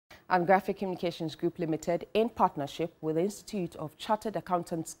and Graphic Communications Group Limited, in partnership with the Institute of Chartered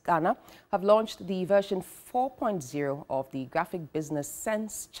Accountants Ghana, have launched the version 4.0 of the Graphic Business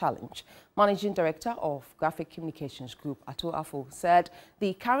Sense Challenge. Managing Director of Graphic Communications Group, Ato Afo, said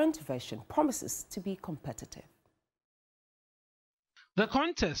the current version promises to be competitive. The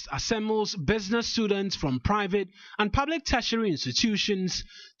contest assembles business students from private and public tertiary institutions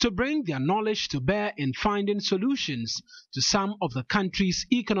to bring their knowledge to bear in finding solutions to some of the country's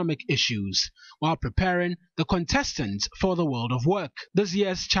economic issues, while preparing the contestants for the world of work. This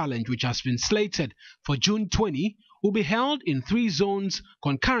year's challenge, which has been slated for June 20, will be held in 3 zones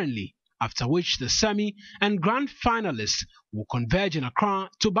concurrently, after which the semi and grand finalists will converge in Accra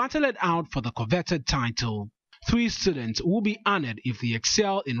to battle it out for the coveted title. 3 students will be honored if they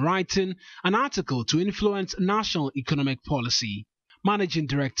excel in writing an article to influence national economic policy. Managing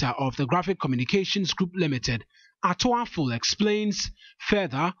Director of the Graphic Communications Group Limited, Ato Afo, explains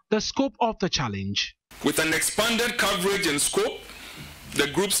further the scope of the challenge. With an expanded coverage and scope, the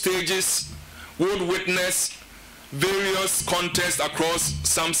group stages would witness various contests across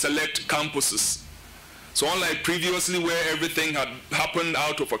some select campuses. So unlike previously where everything had happened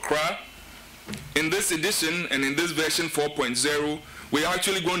out of Accra, in this edition and in this version 4.0, we're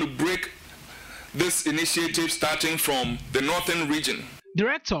actually going to break this initiative starting from the northern region.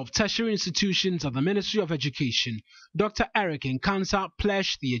 Director of Tertiary Institutions at the Ministry of Education, Dr. Eric Nkansa,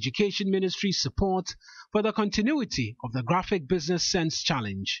 pledged the Education Ministry's support for the continuity of the Graphic Business Sense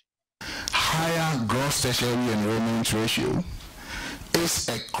Challenge. Higher gross tertiary enrollment ratio is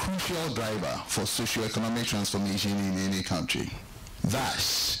a crucial driver for socio-economic transformation in any country.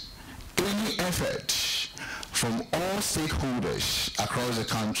 Thus, any effort from all stakeholders across the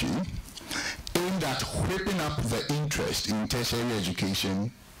country aimed at whipping up the interest in tertiary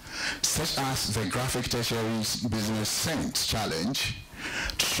education, such as the Graphic Tertiary Business Sense Challenge,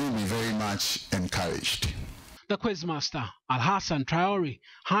 should be very much encouraged. The quizmaster, Alhassan Traore,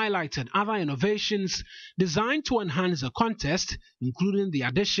 highlighted other innovations designed to enhance the contest, including the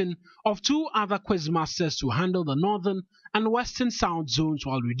addition of 2 other quizmasters to handle the northern and western south zones,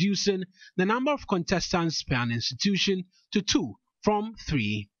 while reducing the number of contestants per an institution to 2 from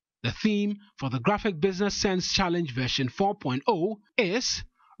 3. The theme for the Graphic Business Sense Challenge version 4.0 is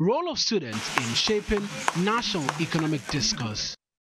Role of Students in Shaping National Economic Discourse.